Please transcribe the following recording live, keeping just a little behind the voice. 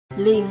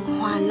Liên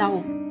Hoa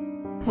Lâu,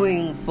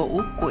 Huyền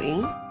Vũ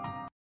Quyển,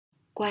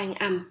 Quan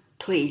Âm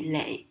Thuỳ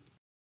Lệ.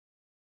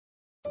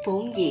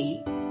 Vốn dĩ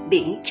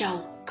biển Châu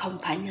không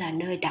phải là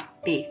nơi đặc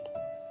biệt.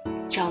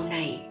 Châu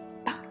này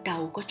bắt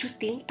đầu có chút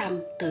tiếng tăm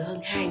từ hơn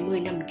 20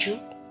 năm trước,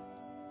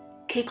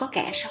 khi có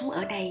kẻ sống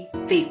ở đây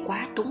vì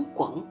quá túng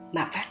quẫn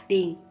mà phát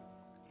điên,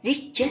 giết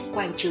chết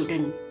quan triều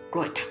đình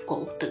rồi thắt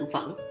cổ tự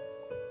vẫn.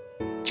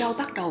 Châu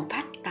bắt đầu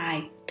phát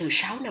tài từ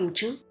 6 năm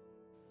trước,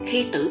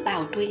 khi Tử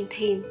Bào Tuyên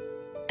Thiên,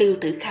 Tiêu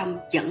Tử Khâm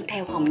dẫn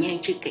theo Hồng Nhan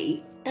tri kỷ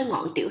tới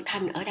ngọn Tiểu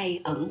Thanh ở đây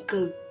ẩn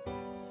cư.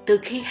 Từ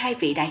khi hai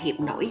vị đại hiệp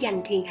nổi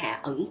danh thiên hạ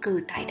ẩn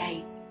cư tại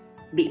đây,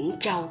 biển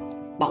Châu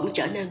bỗng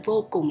trở nên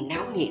vô cùng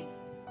náo nhiệt.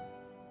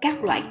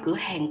 Các loại cửa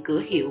hàng cửa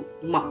hiệu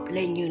mọc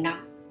lên như nấm,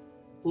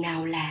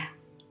 nào là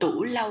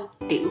Tủ Lâu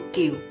Tiểu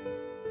Kiều,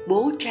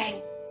 Bố Trang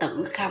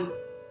Tử Khâm,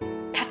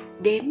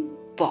 Khách Đếm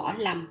Võ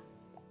Lâm,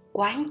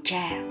 Quán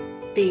Trà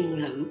Tiên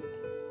Lữ.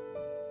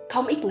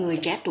 Không ít người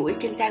trẻ tuổi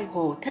trên giang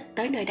hồ thích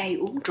tới nơi đây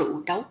uống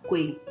rượu đấu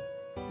quyền,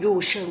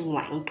 du sơn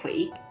ngoạn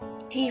thủy,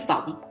 hy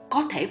vọng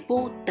có thể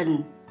vô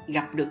tình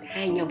gặp được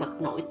hai nhân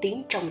vật nổi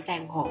tiếng trong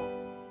giang hồ.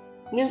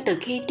 Nhưng từ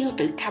khi Tiêu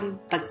Tử Khâm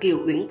và Kiều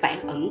Uyển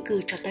Vãn ẩn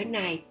cư cho tới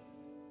nay,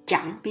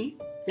 chẳng biết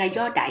là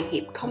do đại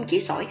hiệp không chỉ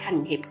giỏi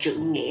hành hiệp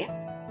trượng nghĩa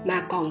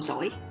mà còn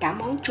giỏi cả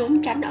món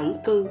trốn tránh ẩn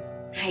cư,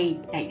 hay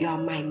là do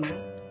may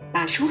mắn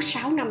mà suốt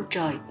 6 năm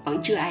trời vẫn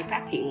chưa ai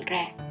phát hiện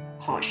ra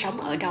họ sống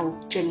ở đâu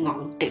trên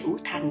ngọn Tiểu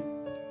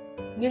Thanh.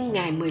 Nhưng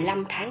ngày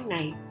 15 tháng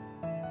này,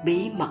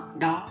 bí mật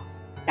đó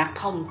đã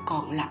không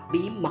còn là bí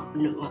mật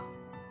nữa.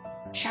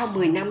 Sau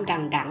 10 năm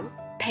đằng đẵng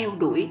theo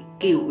đuổi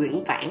Kiều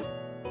Uyển Vãn,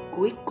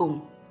 cuối cùng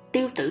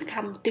Tiêu Tử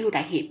Khâm Tiêu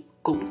đại hiệp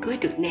cũng cưới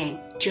được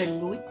nàng trên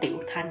núi Tiểu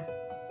Thanh,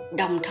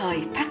 đồng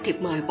thời phát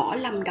thiệp mời võ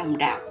lâm đồng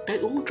đạo tới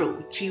uống rượu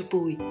chiêu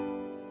vui.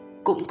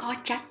 Cũng có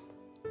trách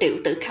Tiểu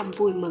Tử Khâm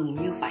vui mừng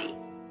như vậy.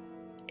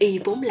 Y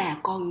vốn là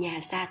con nhà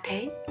xa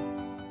thế,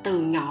 từ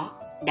nhỏ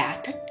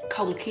đã thích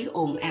không khí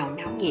ồn ào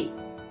náo nhiệt,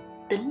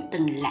 tính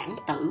tình lãng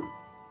tử.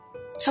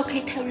 Sau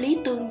khi theo Lý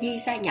Tương Di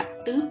gia nhập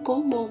Tứ Cố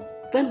Môn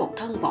với một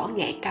thân võ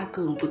nghệ cao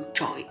cường vượt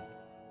trội,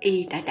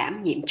 Y đã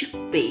đảm nhiệm chức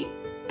vị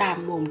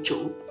Tam Môn chủ,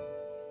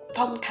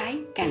 phong thái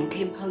càng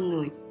thêm hơn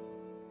người.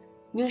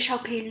 Nhưng sau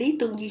khi Lý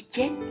Tương Di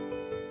chết,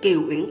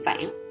 Kiều Uyển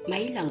Vãn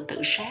mấy lần tự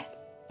sát,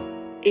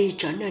 Y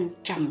trở nên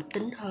trầm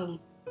tính hơn,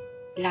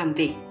 làm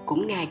việc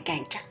cũng ngày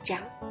càng chắc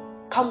chắn,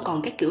 không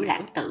còn cái kiểu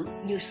lãng tử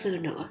như xưa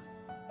nữa.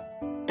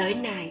 Tới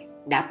nay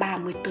đã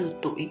 34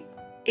 tuổi,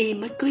 Y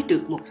mới cưới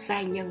được một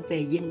giai nhân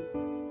về dinh.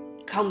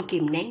 Không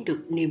kìm nén được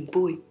niềm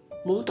vui,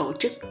 muốn tổ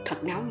chức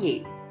thật náo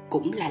nhiệt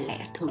cũng là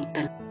lẽ thường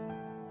tình.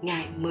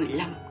 Ngày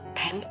 15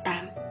 tháng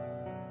 8,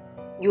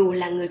 dù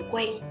là người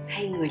quen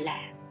hay người lạ,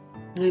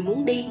 người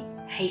muốn đi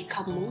hay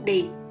không muốn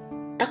đi,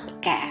 tất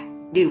cả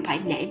đều phải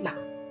nể mặt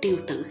Tiêu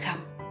Tử Khâm.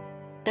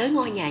 Tới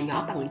ngôi nhà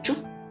nhỏ bằng trúc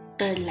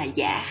tên là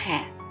Giả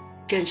Hà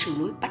trên sườn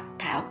núi Bách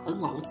Thảo ở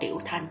ngọn Tiểu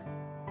Thanh,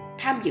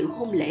 tham dự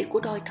hôn lễ của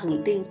đôi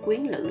thần tiên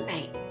quyến lữ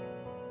này.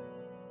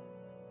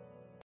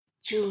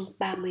 Chương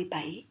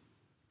 37.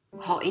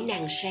 Hỏi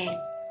nàng sen,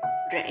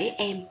 rễ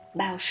em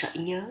bao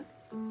sợi nhớ,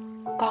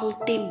 con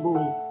tim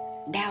buồn,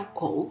 đau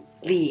khổ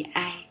vì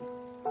ai.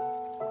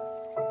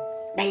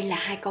 Đây là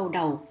hai câu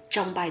đầu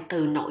trong bài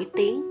từ nổi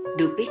tiếng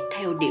được viết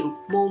theo điệu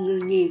Mô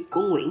Ngư Nhi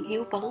của Nguyễn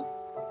Hiếu Vấn,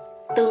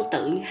 tương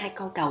tự như hai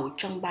câu đầu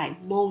trong bài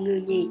Mô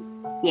Ngư Nhi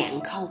Nhạn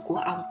Khâu của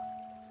ông.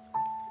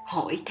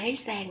 Hỏi thế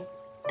gian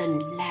tình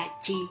là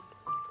chi,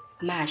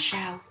 mà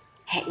sao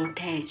hẹn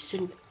thề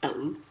sinh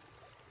tử.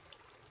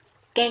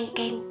 Ken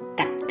ken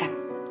cạch cạch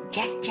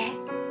chát chát,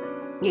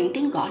 những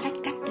tiếng gõ lách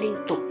cách liên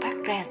tục phát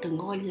ra từ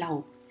ngôi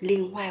lầu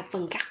liên hoa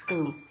phân cắt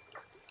tường.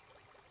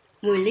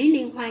 Người Lý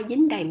Liên Hoa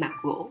dính đầy mặt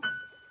gỗ,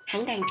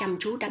 hắn đang chăm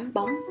chú đấm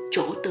bóng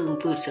chỗ tường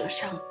vừa sửa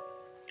xong,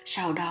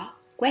 sau đó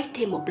quét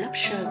thêm một lớp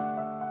sơn.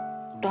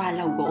 Tòa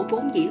lầu gỗ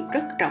vốn dĩ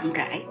rất rộng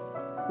rãi,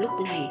 lúc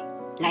này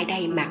lại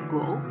đầy mặt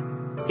gỗ,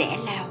 xẻ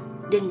lao,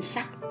 đinh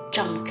sắt,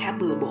 trông khá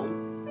bừa bộn.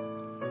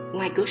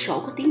 Ngoài cửa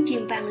sổ có tiếng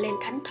chim vang lên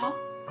thánh thót.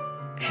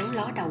 Hắn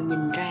ló đầu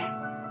nhìn ra,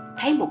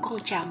 thấy một con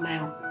trào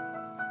mào.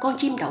 Con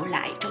chim đậu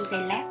lại trong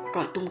giây lát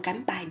rồi tung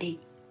cánh bay đi.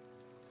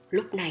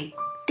 Lúc này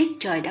tiết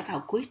trời đã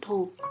vào cuối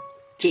thu,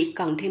 chỉ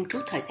cần thêm chút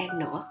thời gian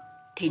nữa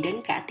thì đến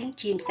cả tiếng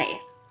chim sẻ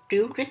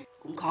ríu rít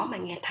cũng khó mà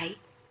nghe thấy.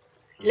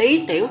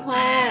 Lý Tiểu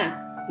Hoa,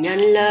 nhanh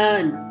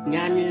lên,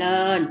 nhanh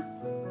lên.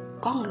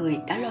 Có người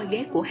đã lôi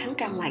ghế của hắn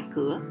ra ngoài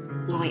cửa,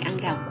 ngồi ăn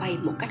gà quay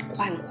một cách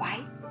khoan khoái.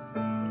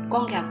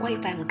 Con gà quay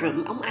vàng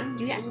rụm óng ánh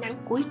dưới ánh nắng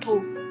cuối thu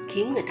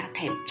khiến người ta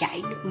thèm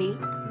chảy nước miếng.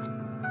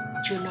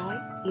 Chưa nói,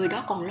 người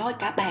đó còn lôi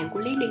cả bàn của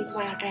Lý Liên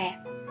Hoa ra.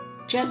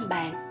 Trên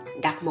bàn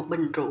đặt một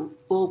bình rượu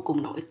vô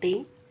cùng nổi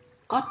tiếng,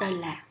 có tên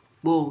là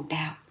Bồ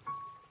Đào.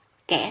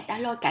 Kẻ đã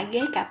lôi cả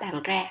ghế cả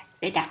bàn ra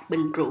để đặt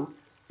bình rượu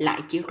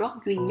lại chỉ rót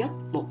duy nhất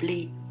một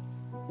ly.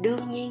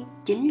 Đương nhiên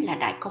chính là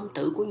đại công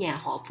tử của nhà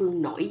họ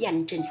Phương nổi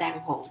danh trên giang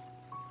hồ,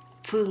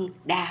 Phương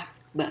Đa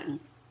Bệnh.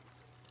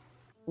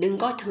 Đừng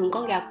coi thường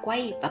con gà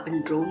quay và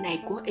bình rượu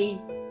này của Y.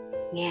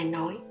 Nghe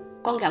nói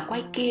con gà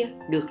quay kia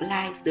được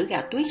lai giữa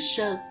gà tuyết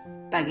sơn,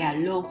 và gà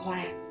lô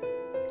hoa.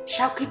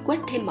 Sau khi quét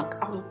thêm mật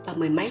ong và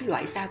mười mấy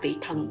loại gia vị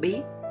thần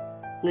bí,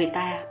 người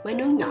ta mới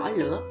nướng nhỏ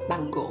lửa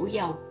bằng gỗ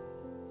dầu.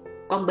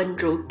 Còn bình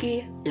rượu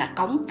kia là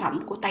cống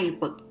phẩm của Tây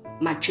Vực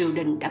mà triều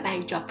đình đã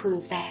ban cho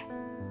Phương gia.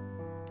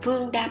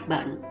 Phương đa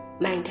bệnh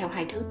mang theo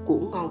hai thứ của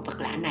ngon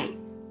vật lạ này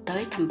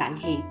tới thăm bạn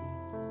hiền.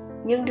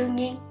 Nhưng đương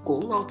nhiên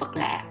của ngon vật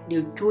lạ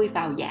đều chui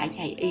vào dạ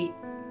dày y.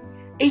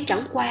 Y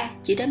chẳng qua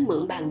chỉ đến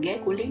mượn bàn ghế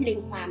của Lý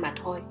Liên Hoa mà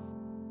thôi.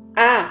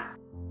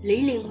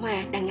 Lý Liên Hoa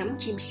đang ngắm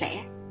chim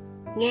sẻ,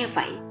 nghe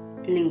vậy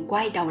liền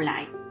quay đầu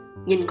lại,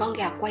 nhìn con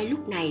gà quay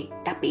lúc này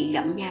đã bị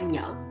gặm nham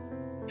nhở.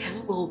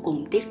 Hắn vô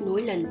cùng tiếc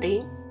nuối lên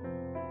tiếng: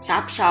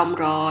 "Sắp xong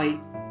rồi,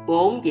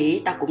 vốn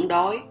dĩ ta cũng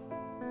đói,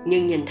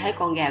 nhưng nhìn thấy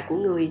con gà của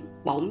ngươi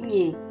bỗng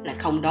nhiên lại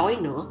không đói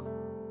nữa."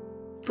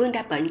 Phương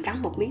đa bệnh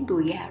cắn một miếng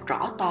đùi gà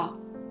rõ to,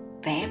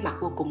 vẻ mặt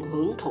vô cùng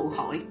hưởng thụ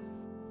hỏi: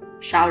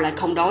 "Sao lại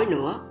không đói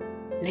nữa?"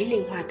 Lý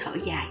Liên Hoa thở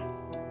dài: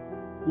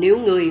 "Nếu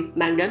ngươi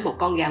mang đến một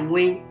con gà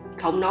nguyên,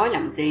 không nói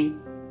làm gì.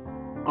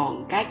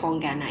 Còn cái con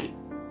gà này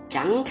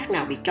chẳng khác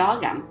nào bị chó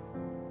gặm,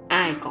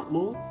 ai còn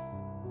muốn."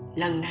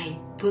 Lần này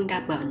Phương đa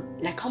bệnh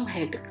lại không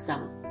hề tức giận,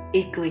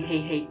 y cười hì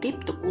hì tiếp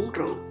tục uống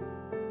rượu.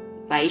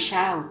 "Vậy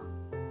sao?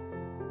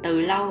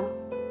 Từ lâu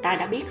ta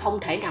đã biết không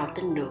thể nào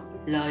tin được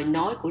lời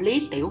nói của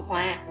Lý Tiểu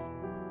Hoa."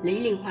 Lý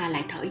Liên Hoa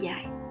lại thở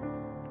dài: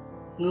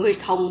 "Ngươi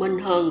thông minh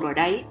hơn rồi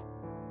đấy."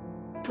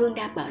 Phương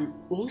đa bệnh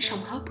uống xong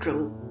hớp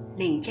rượu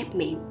liền chép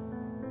miệng: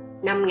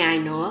 5 ngày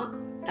nữa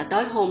là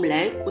tới hôn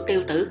lễ của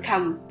Tiêu Tử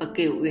Khâm và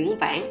Kiều Uyển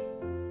Vãn.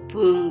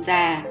 Phương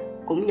gia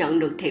cũng nhận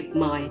được thiệp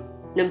mời,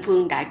 nên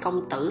Phương đại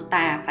công tử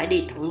ta phải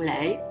đi thẳng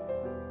lễ.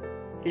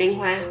 Liên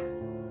Hoa,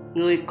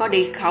 ngươi có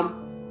đi không?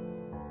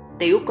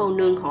 Tiểu cô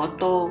nương họ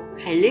Tô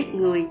hay liếc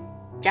ngươi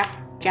chắc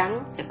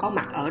chắn sẽ có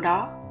mặt ở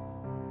đó,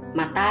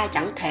 mà ta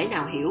chẳng thể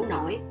nào hiểu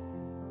nổi.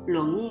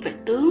 Luận về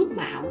tướng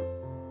mạo,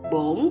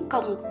 bổn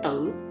công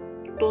tử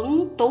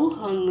tuấn tú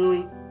hơn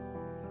ngươi.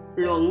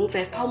 Luận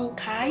về phong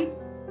thái,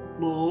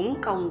 bổn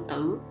công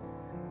tử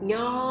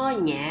nho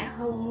nhã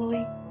hơn ngươi.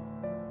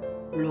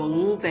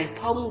 Luận về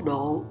phong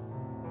độ,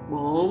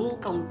 bổn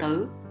công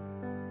tử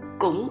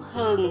cũng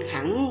hơn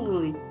hẳn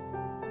người.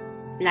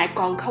 Lại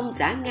còn không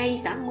giả ngây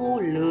giả ngu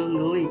lừa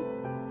người,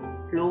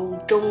 luôn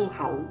trung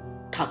hậu,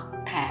 thật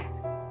thà,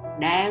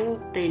 đáng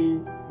tin,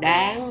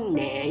 đáng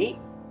nể,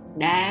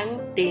 đáng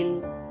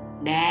tin,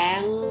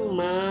 đáng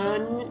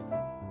mến.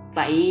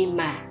 Vậy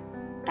mà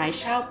tại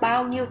sao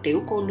bao nhiêu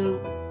tiểu cô nương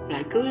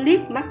lại cứ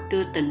liếc mắt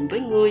đưa tình với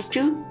ngươi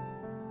chứ?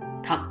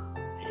 Thật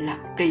là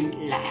kỳ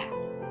lạ."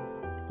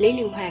 Lý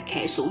Liên Hoa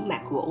khẽ sủng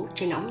mạc gỗ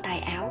trên ống tay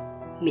áo,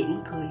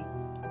 mỉm cười: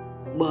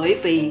 "Bởi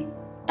vì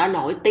ta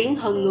nổi tiếng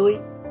hơn ngươi."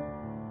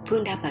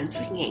 Phương đa bệnh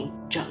suýt nghẹn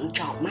trợn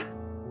tròn mắt: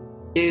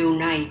 "Điều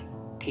này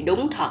thì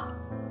đúng thật.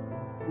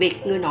 Việc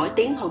ngươi nổi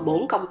tiếng hơn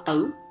bổn công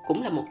tử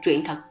cũng là một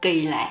chuyện thật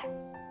kỳ lạ."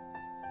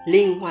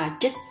 Liên Hoa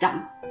chích giọng: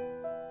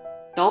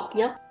 "Tốt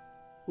nhất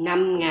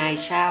 5 ngày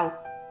sau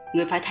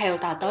ngươi phải theo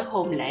ta tới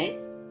hôn lễ.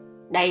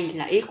 Đây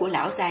là ý của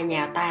lão gia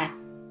nhà ta.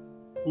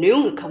 Nếu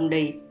ngươi không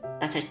đi,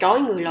 ta sẽ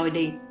trói ngươi lôi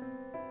đi."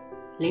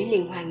 Lý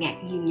Liên Hoa ngạc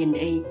nhiên nhìn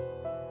y: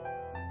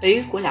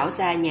 "Ý của lão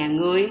gia nhà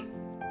ngươi?"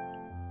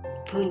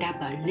 Phương đa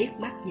bệnh liếc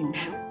mắt nhìn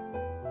hắn: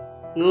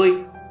 "Ngươi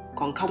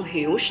còn không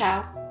hiểu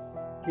sao?"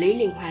 Lý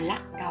Liên Hoa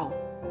lắc đầu: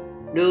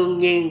 "Đương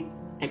nhiên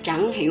là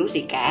chẳng hiểu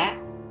gì cả."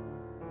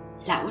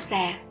 Lão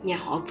gia nhà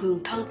họ Phương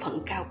thân phận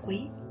cao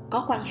quý,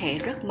 có quan hệ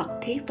rất mật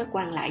thiết với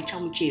quan lại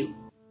trong triều.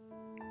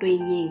 Tuy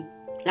nhiên,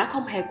 lão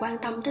không hề quan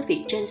tâm tới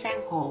việc trên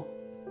giang hồ.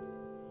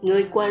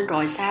 "Ngươi quên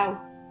rồi sao?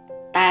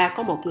 Ta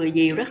có một người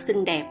dì rất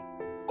xinh đẹp,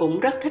 cũng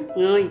rất thích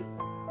ngươi."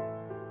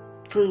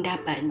 Phương đa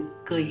bệnh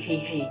cười hì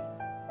hì: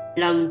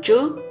 "Lần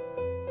trước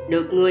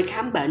được ngươi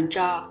khám bệnh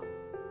cho,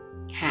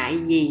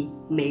 hại dì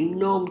miệng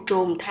nôn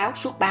trôn tháo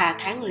suốt 3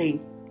 tháng liền,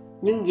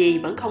 nhưng dì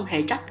vẫn không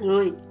hề trách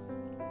ngươi."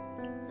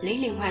 Lý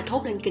Liên Hoa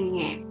thốt lên kinh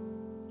ngạc: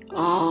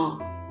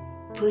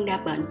 Phương đa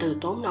bệnh từ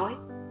tốn nói: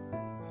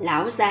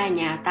 "Lão gia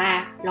nhà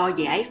ta lo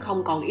dì ấy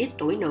không còn ít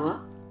tuổi nữa,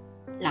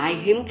 lại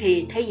hiếm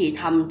khi thấy dì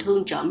thầm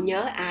thương trộm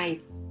nhớ ai.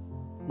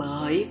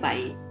 Bởi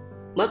vậy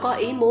mới có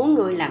ý muốn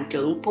ngươi làm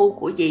trượng phu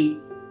của dì.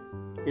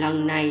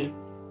 Lần này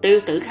Tiêu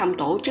Tử Khâm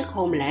tổ chức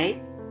hôn lễ,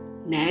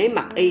 nể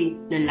mặt y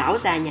nên lão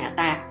gia nhà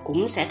ta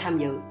cũng sẽ tham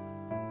dự.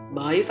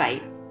 Bởi vậy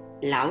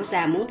lão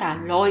gia muốn ta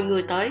lôi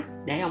ngươi tới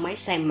để ông ấy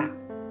xem mặt."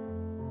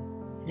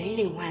 Lý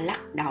Liên Hoa lắc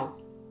đầu: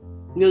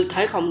 "Như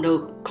thế không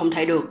được, không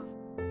thể được."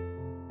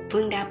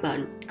 Phương đa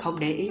bệnh không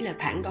để ý lời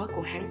phản đối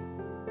của hắn,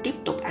 tiếp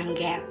tục ăn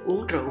ga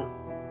uống rượu: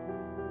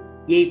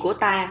 "Dì của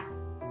ta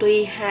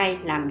tuy hay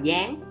làm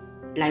dáng,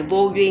 lại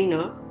vô duyên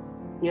nữa,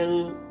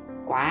 nhưng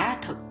quả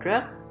thật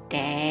rất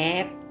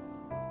đẹp."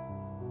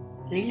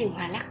 Lý Liên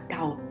Hoa lắc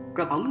đầu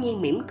rồi bỗng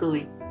nhiên mỉm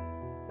cười: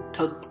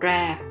 "Thực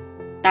ra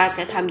ta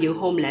sẽ tham dự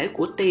hôn lễ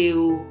của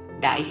Tiêu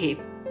đại hiệp,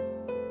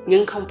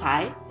 nhưng không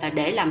phải là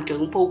để làm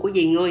trượng phu của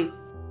dì ngươi."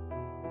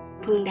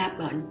 Phương đa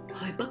bệnh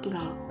hơi bất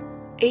ngờ,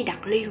 y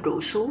đặt ly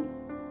rượu xuống: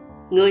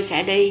 "Ngươi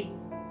sẽ đi?"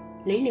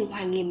 Lý Liên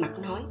Hoa nghiêm mặt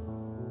nói: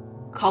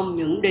 "Không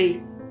những đi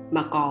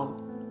mà còn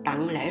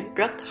tặng lễ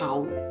rất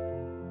hậu."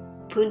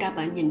 Phương Đa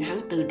Bệ nhìn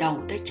hắn từ đầu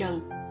tới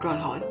chân rồi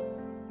hỏi: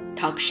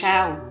 Thật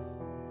sao?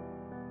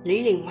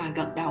 Lý Liên Hoa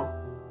gật đầu: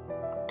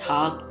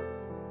 Thật.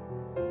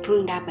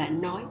 Phương Đa Bệ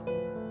nói: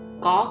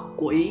 Có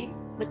quỷ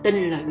mới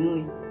tin lời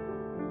ngươi.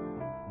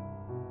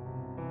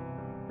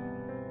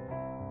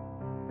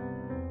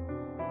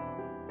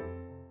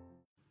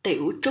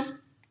 Tiểu Trúc,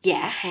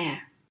 Giả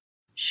Hà,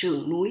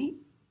 sườn núi,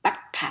 Bách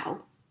Thảo,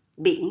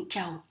 Biển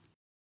Châu.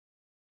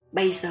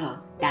 Bây giờ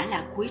đã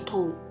là cuối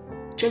thu,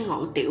 trên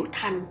ngọn Tiểu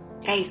Thanh,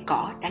 cây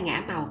cỏ đã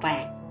ngã màu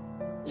vàng,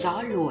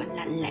 gió lùa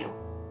lạnh lẽo.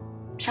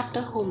 Sắp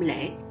tới hôn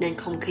lễ nên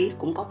không khí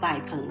cũng có vài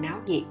phần náo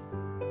nhiệt.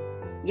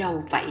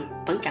 Dầu vậy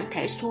vẫn chẳng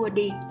thể xua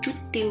đi chút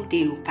tiêu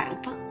điều phảng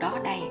phất đó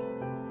đây.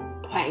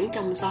 Thoảng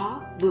trong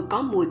gió vừa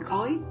có mùi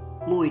khói,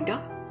 mùi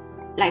đất,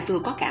 lại vừa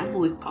có cả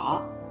mùi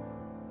cỏ,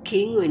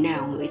 khiến người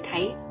nào ngửi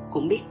thấy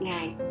cũng biết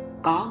ngay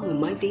có người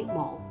mới viếng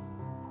mộ.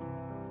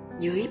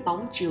 Dưới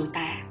bóng chiều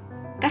tà,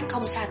 cách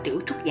không xa Tiểu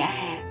Trúc Giả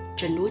Hà,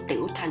 trên núi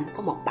Tiểu Thành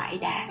có một bãi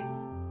đá.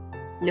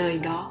 Nơi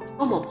đó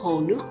có một hồ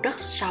nước rất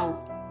sâu.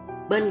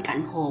 Bên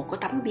cạnh hồ có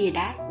tấm bia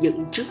đá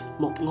dựng trước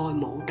một ngôi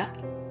mộ đất.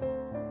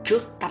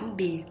 Trước tấm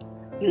bia,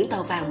 những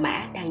tờ vàng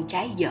mã đang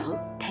cháy dở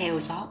theo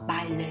gió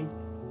bay lên.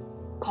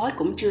 Khói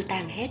cũng chưa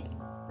tan hết.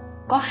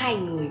 Có hai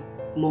người,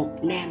 một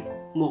nam,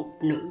 một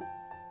nữ,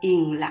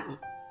 yên lặng,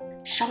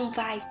 song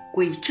vai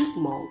quỳ trước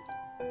mộ.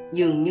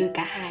 Dường như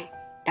cả hai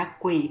đã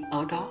quỳ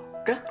ở đó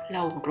rất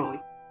lâu rồi.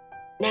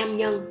 Nam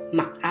nhân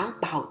mặc áo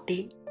bào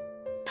tím,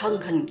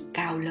 thân hình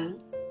cao lớn,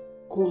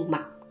 khuôn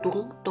mặt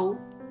tuấn tú,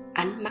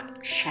 ánh mắt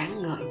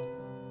sáng ngời.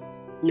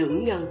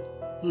 Nữ nhân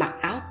mặc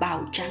áo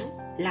bào trắng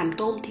làm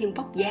tôn thêm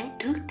vóc dáng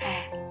thướt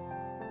tha.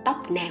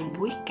 Tóc nàng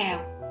búi cao,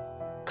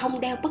 không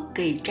đeo bất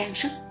kỳ trang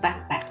sức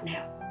vàng bạc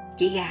nào,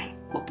 chỉ gài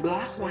một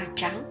đóa hoa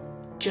trắng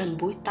trên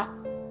búi tóc.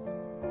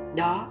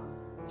 Đó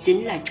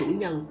chính là chủ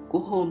nhân của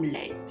hôn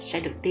lễ sẽ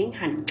được tiến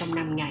hành trong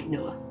 5 ngày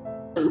nữa.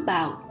 Tử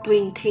bào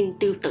Tuyên Thiên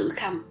Tiêu Tử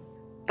Khâm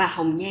và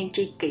hồng nhan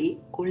tri kỷ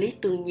của Lý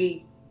Tương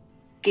Di,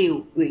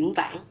 QUYển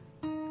Vãn.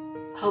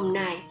 Hôm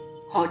nay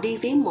họ đi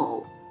viếng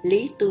mộ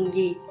Lý Tương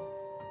Di.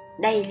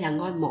 Đây là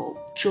ngôi mộ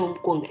chôn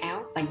quần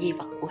áo và di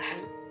vật của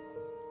hắn.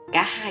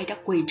 Cả hai đã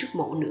quỳ trước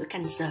mộ nửa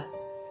canh giờ,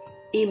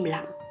 im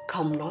lặng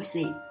không nói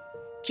gì,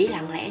 chỉ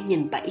lặng lẽ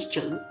nhìn 7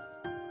 chữ: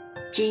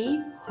 Chí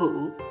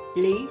hữu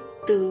Lý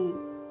Tương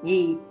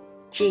Di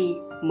chi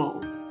mộ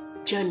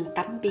trên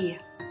tấm bia.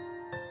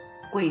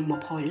 Quỳ một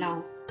hồi lâu,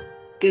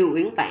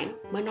 QUYển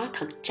Vãn mới nói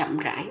thật chậm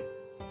rãi: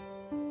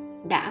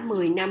 Đã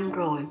 10 năm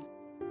rồi.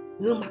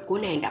 Gương mặt của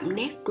nàng đậm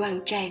nét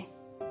đoan trang,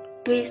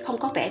 tuy không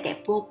có vẻ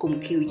đẹp vô cùng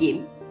kiều diễm,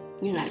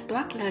 nhưng lại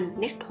toát lên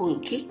nét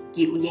thuần khiết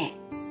dịu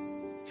dàng.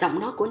 Giọng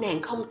nói của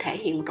nàng không thể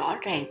hiện rõ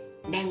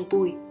ràng đang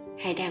vui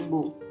hay đang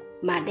buồn,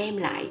 mà đem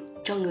lại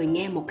cho người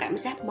nghe một cảm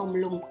giác mông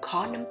lung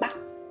khó nắm bắt.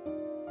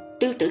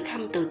 Tiêu Tử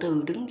Khâm từ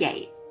từ đứng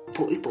dậy,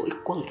 phủi phủi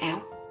quần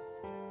áo.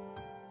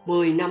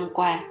 10 năm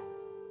qua,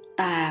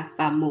 ta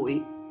và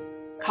muội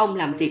không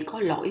làm gì có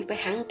lỗi với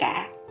hắn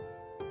cả.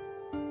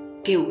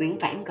 QUYển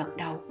Vãn gật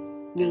đầu,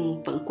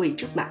 nhưng vẫn quỳ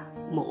trước mặt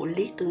mộ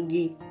Lý Tương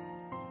Di.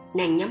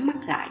 Nàng nhắm mắt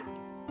lại,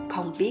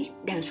 không biết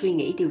đang suy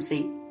nghĩ điều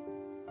gì.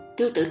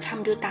 Tiêu Tử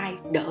Khâm đưa tay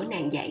đỡ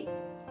nàng dậy,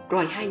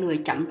 rồi hai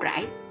người chậm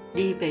rãi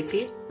đi về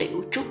phía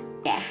Tiểu Trúc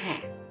Giả Hà.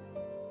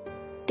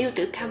 Tiêu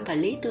Tử Khâm và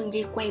Lý Tương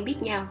Di quen biết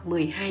nhau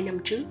 12 năm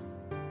trước.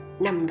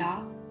 Năm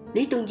đó,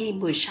 Lý Tương Di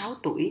 16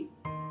 tuổi,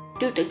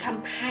 Tiêu Tử Khâm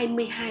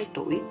 22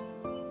 tuổi.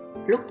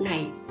 Lúc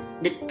này,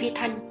 địch Phi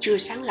Thanh chưa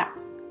sáng lập,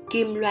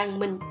 Kim Loan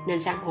Minh nên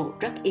giang hồ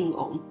rất yên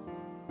ổn.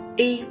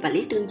 Y và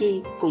Lý Tương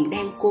Di cùng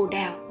đang cô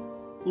đao,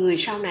 người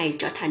sau này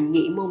trở thành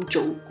nhị môn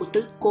chủ của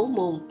tứ cố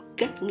môn,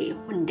 kết nghĩa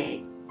huynh đệ,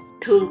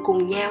 thường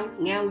cùng nhau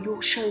ngao du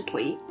sơn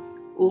thủy,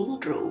 uống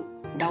rượu,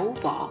 đấu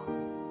võ.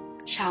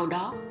 Sau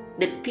đó,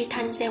 địch Phi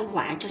Thanh gieo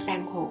họa cho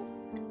giang hồ.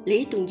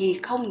 Lý Tương Di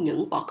không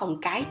những võ công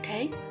cái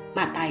thế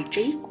mà tài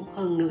trí cũng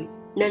hơn người,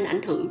 nên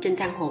ảnh hưởng trên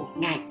giang hồ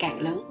ngày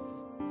càng lớn.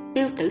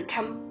 Tiêu Tử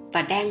Khâm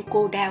và Đan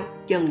Cô Đao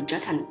dần trở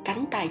thành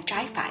cánh tay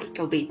trái phải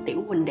cho vị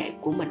tiểu huynh đệ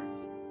của mình.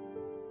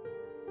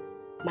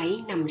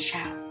 Mấy năm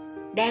sau,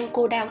 Đan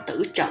Cô Đao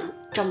tử trận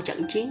trong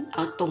trận chiến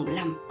ở Tùng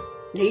Lâm.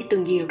 Lý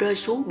Tương Di rơi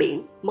xuống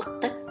biển mất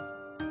tích.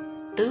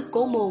 Tứ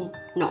cố môn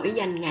nổi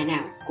danh ngày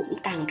nào cũng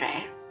tan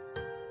rã.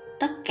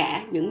 Tất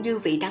cả những dư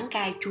vị đắng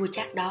cay chua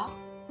chát đó,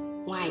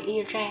 ngoài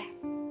y ra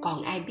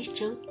còn ai biết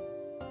chứ?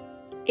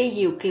 Y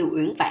dìu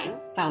QUYển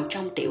Vãn vào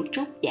trong Tiểu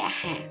Trúc Giả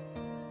Hà.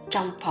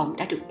 Trong phòng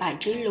đã được bài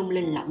trí lung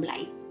linh lộng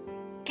lẫy,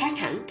 khác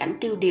hẳn cảnh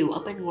tiêu điều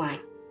ở bên ngoài.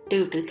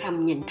 Tiêu Tử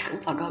Khâm nhìn thẳng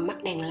vào đôi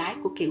mắt đen lái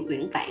của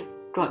QUYển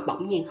Vãn, rồi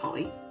bỗng nhiên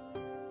hỏi: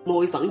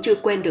 Muội vẫn chưa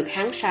quên được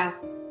hắn sao?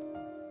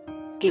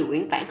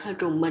 QUYển Vãn hơi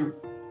rùng mình,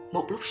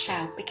 một lúc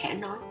sau mới khẽ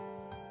nói: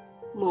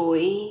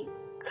 Muội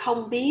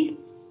không biết.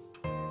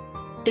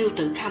 Tiêu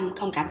Tử Khâm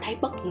không cảm thấy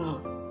bất ngờ,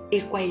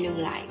 y quay lưng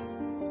lại,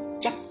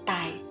 chắp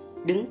tay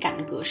đứng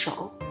cạnh cửa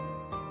sổ.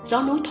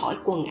 Gió núi thổi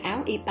quần áo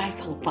y bay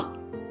phần phật.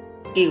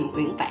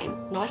 QUYển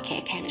Vãn nói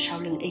khẽ khàng sau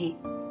lưng y: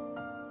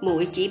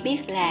 Muội chỉ biết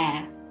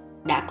là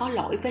đã có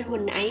lỗi với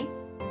huynh ấy.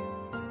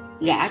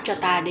 Gả cho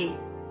ta đi.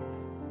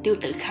 Tiêu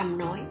Tử Khâm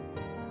nói.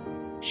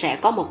 sẽ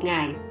có một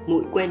ngày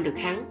muội quên được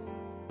hắn.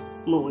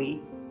 Muội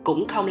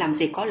cũng không làm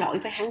gì có lỗi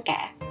với hắn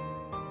cả.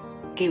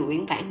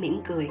 QUYển Vãn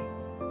mỉm cười.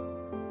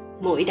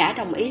 Muội đã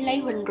đồng ý lấy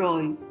huynh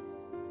rồi.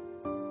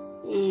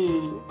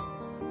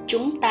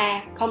 Chúng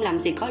ta không làm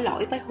gì có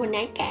lỗi với huynh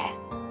ấy cả.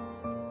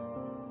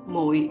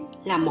 Muội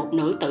là một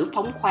nữ tử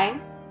phóng khoáng,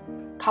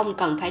 không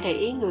cần phải để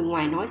ý người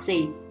ngoài nói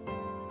gì.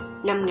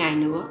 5 ngày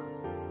nữa,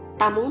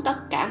 ta muốn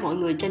tất cả mọi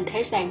người trên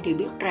thế gian đều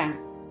biết rằng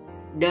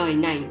đời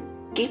này,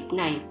 kiếp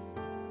này,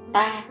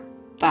 ta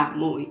và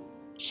muội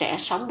sẽ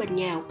sống bên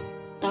nhau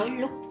tới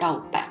lúc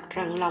đầu bạc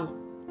răng long,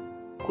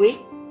 quyết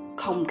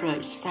không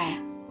rời xa.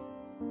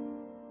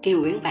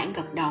 QUYển Vãn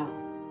gật đầu,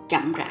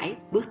 chậm rãi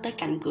bước tới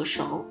cạnh cửa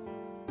sổ,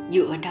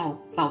 dựa đầu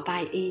vào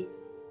vai y.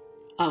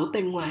 Ở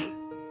bên ngoài,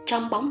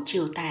 trong bóng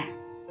chiều tà,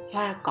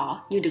 hoa cỏ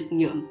như được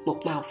nhuộm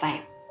một màu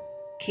vàng,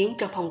 khiến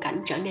cho phong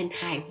cảnh trở nên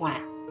hài hòa,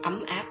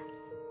 ấm áp.